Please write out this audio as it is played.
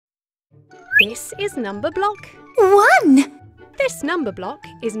This is Numberblock 1. This Numberblock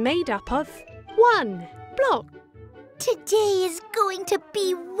is made up of 1 block. Today is going to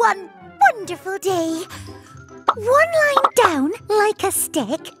be one wonderful day. 1 line down like a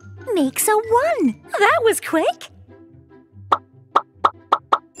stick makes a 1. That was quick.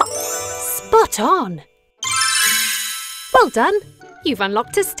 Spot on! Well done! You've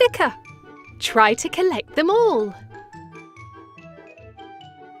unlocked a sticker. Try to collect them all.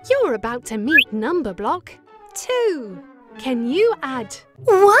 You're about to meet Numberblock 2. Can you add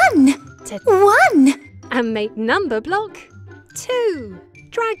 1 to 1 and make Numberblock 2?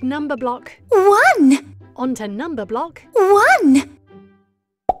 Drag Numberblock 1 onto Numberblock. 1.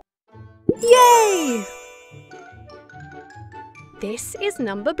 Yay! This is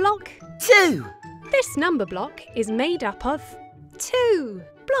Numberblock 2. This Numberblock is made up of 2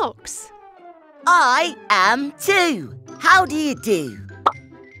 blocks. I am 2. How do you do?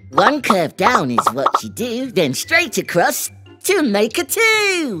 1 curve down is what you do, then straight across to make a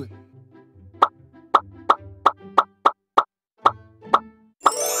 2.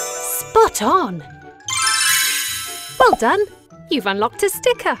 Spot on! Well done! You've unlocked a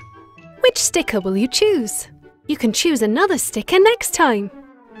sticker. Which sticker will you choose? You can choose another sticker next time.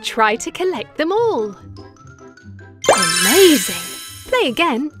 Try to collect them all. Amazing! Play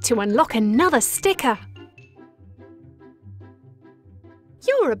again to unlock another sticker.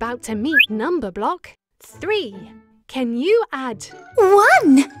 You're about to meet Numberblock 3. Can you add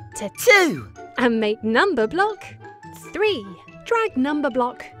 1 to 2. and make Numberblock 3? Drag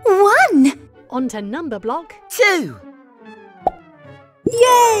Numberblock 1 onto Numberblock. 2.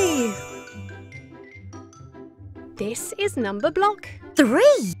 Yay! This is Numberblock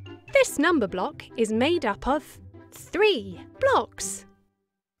 3. This Numberblock is made up of 3 blocks.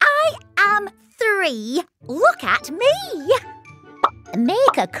 I am 3. Look at me.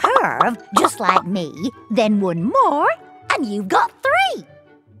 Make a curve just like me, then 1 more, and you've got 3.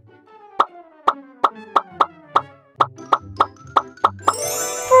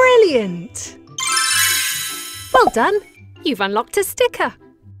 Brilliant! Well done! You've unlocked a sticker.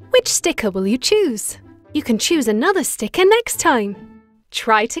 Which sticker will you choose? You can choose another sticker next time.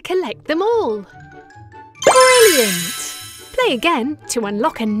 Try to collect them all. Brilliant! Play again to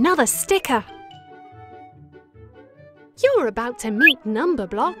unlock another sticker. You're about to meet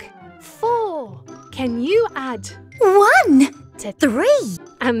Numberblock 4. Can you add 1 to 3.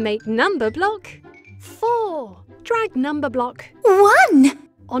 and make Numberblock 4? Drag Numberblock 1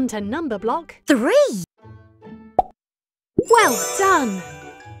 onto Numberblock. 3. Well done!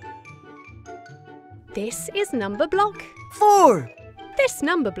 This is Numberblock 4. This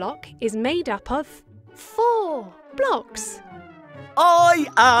Numberblock is made up of 4 blocks. I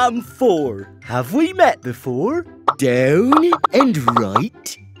am 4. Have we met before? Down and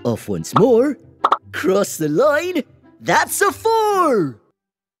right. Off once more. Cross the line. That's a 4.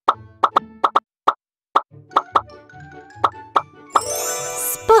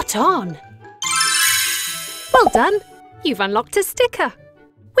 Spot on! Well done! You've unlocked a sticker.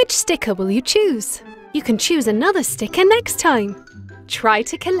 Which sticker will you choose? You can choose another sticker next time. Try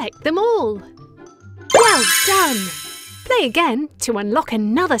to collect them all. Well done! Play again to unlock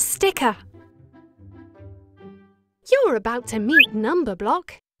another sticker. You're about to meet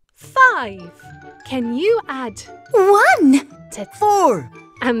Numberblock 5. Can you add 1 to 4.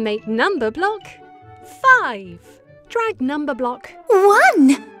 and make Numberblock 5? Drag Numberblock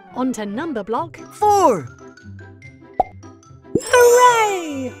 1 onto Numberblock. 4.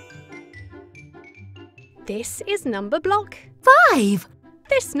 Hooray! This is Numberblock 5.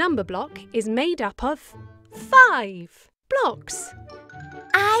 This Numberblock is made up of 5 blocks.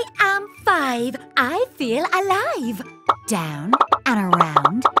 I am 5. I feel alive. Down and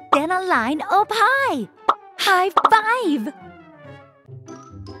around, then a line up high. High 5.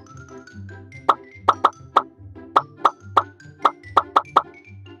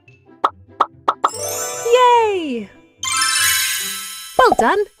 Yay! Well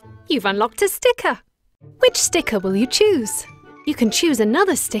done! You've unlocked a sticker. Which sticker will you choose? You can choose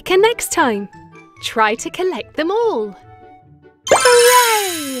another sticker next time. Try to collect them all.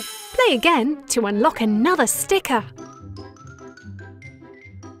 Hooray! Play again to unlock another sticker.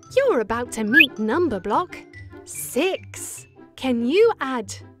 You're about to meet Numberblock 6. Can you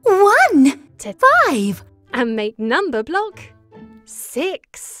add 1 to 5. and make Numberblock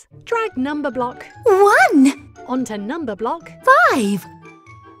 6? Drag Numberblock 1 onto Numberblock. 5.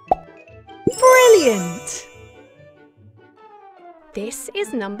 Brilliant! This is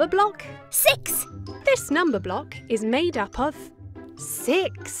Numberblock 6. This Numberblock is made up of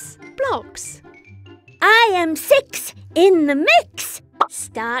 6 blocks. I am 6 in the mix.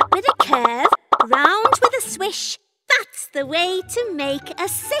 Start with a curve, round with a swish. That's the way to make a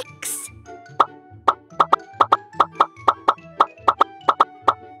 6.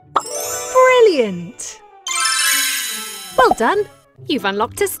 Brilliant! Well done! You've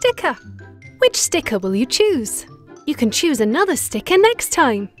unlocked a sticker. Which sticker will you choose? You can choose another sticker next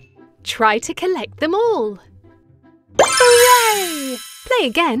time. Try to collect them all. Hooray! Play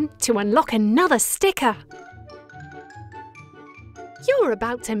again to unlock another sticker. You're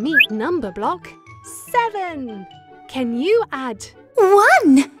about to meet Numberblock 7. Can you add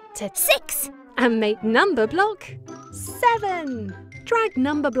 1 to 6 and make Numberblock 7? Drag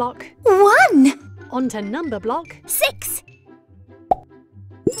Numberblock 1 onto Numberblock 6.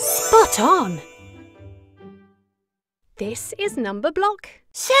 Spot on! This is Numberblock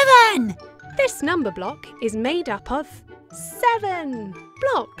 7. This Numberblock is made up of 7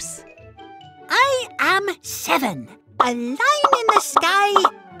 blocks. I am 7. A line in the sky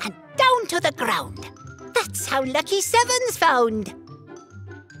and down to the ground. That's how Lucky 7's found.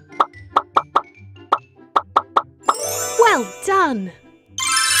 Well done!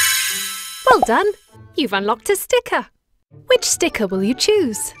 Well done! You've unlocked a sticker. Which sticker will you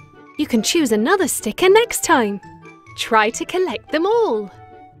choose? You can choose another sticker next time. Try to collect them all.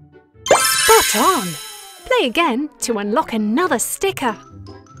 Spot on! Play again to unlock another sticker.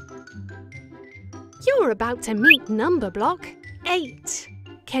 You're about to meet Numberblock 8.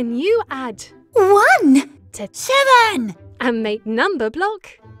 Can you add 1 to 7 and make Numberblock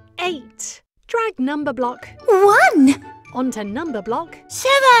 8? Drag Numberblock 1 onto Numberblock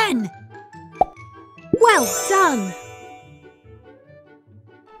 7. Well done!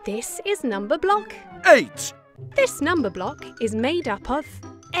 This is Numberblock 8. This Numberblock is made up of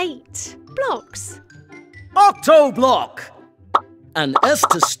 8 blocks. Octoblock. An S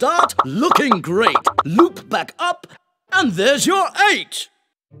to start, looking great. Loop back up, and there's your 8.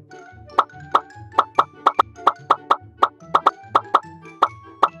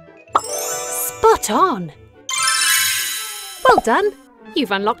 Spot on! Well done!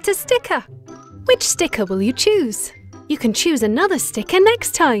 You've unlocked a sticker. Which sticker will you choose? You can choose another sticker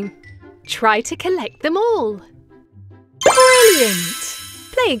next time. Try to collect them all. Brilliant!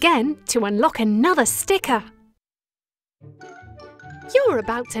 Play again to unlock another sticker. You're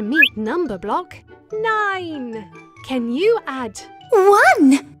about to meet Numberblock 9. Can you add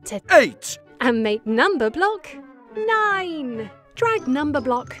 1 to 8. and make Numberblock 9? Drag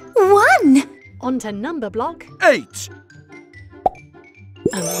Numberblock 1 onto Numberblock 8.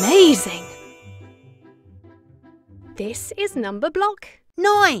 Amazing! This is Numberblock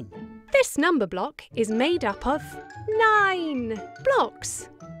 9. This Numberblock is made up of 9 blocks.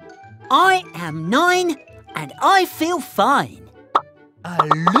 I am 9 and I feel fine. A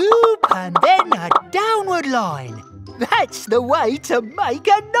loop and then a downward line. That's the way to make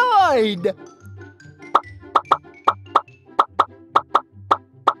a 9.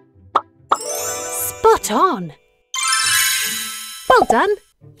 Spot on! Well done!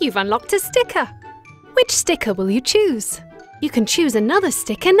 You've unlocked a sticker. Which sticker will you choose? You can choose another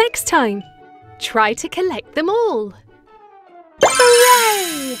sticker next time. Try to collect them all.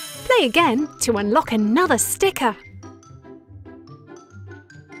 Hooray! Play again to unlock another sticker.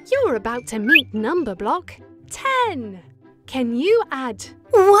 You're about to meet Numberblock 10. Can you add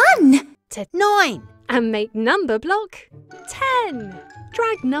 1 to 9 and make Numberblock 10?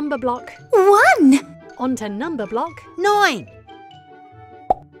 Drag Numberblock 1 onto Numberblock 9.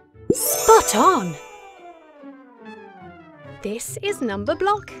 Spot on! This is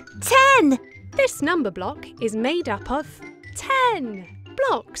Numberblock 10. This Numberblock is made up of 10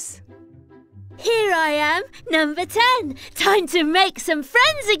 blocks. Here I am, number 10. Time to make some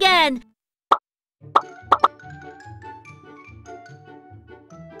friends again.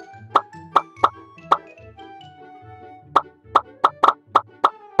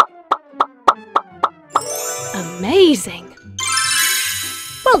 Amazing!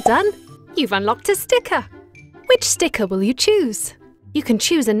 Well done! You've unlocked a sticker. Which sticker will you choose? You can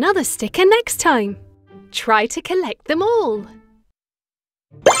choose another sticker next time. Try to collect them all.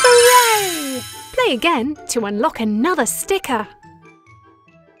 Hooray! Play again to unlock another sticker.